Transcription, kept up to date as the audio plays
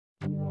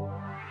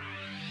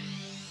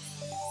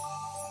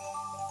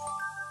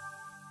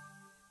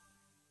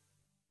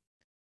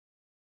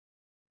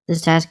This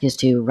task is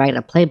to write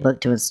a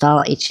playbook to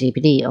install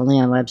HTTPD only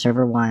on web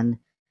server 1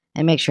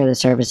 and make sure the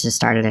service is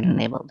started and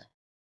enabled.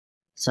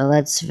 So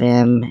let's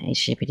vim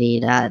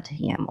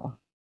httpd.yaml.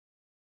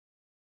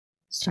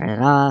 Start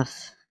it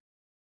off.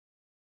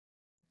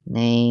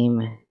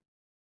 Name,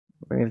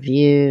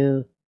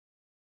 review,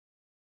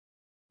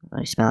 let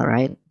me spell it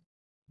right,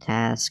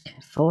 task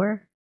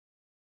 4,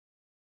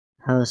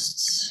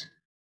 hosts,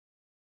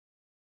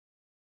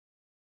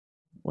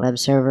 web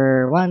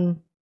server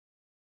 1,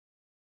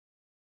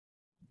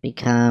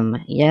 become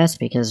yes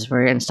because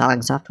we're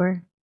installing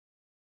software,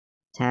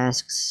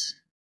 tasks,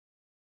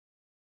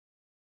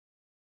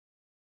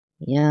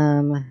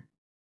 yum,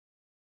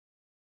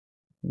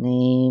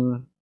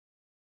 name,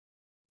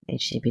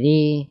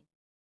 HTTPD,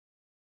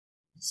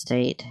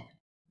 state,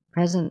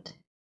 present,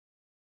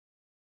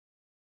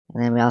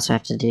 and then we also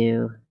have to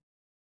do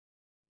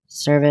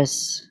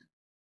service,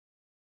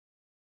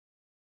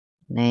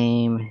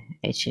 name,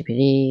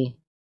 HTTPD,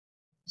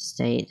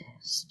 state,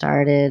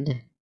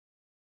 started,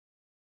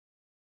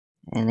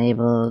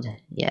 enabled,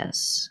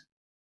 yes.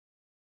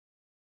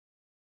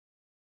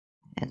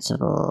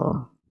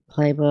 Ansible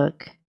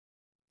playbook,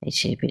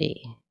 HTTPD.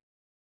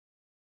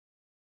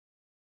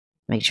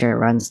 Make sure it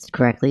runs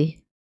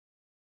correctly.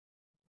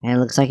 And it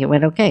looks like it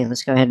went okay.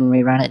 Let's go ahead and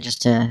rerun it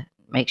just to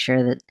make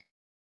sure that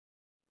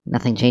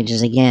nothing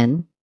changes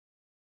again.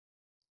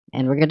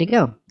 And we're good to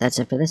go. That's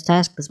it for this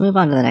task. Let's move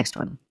on to the next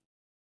one.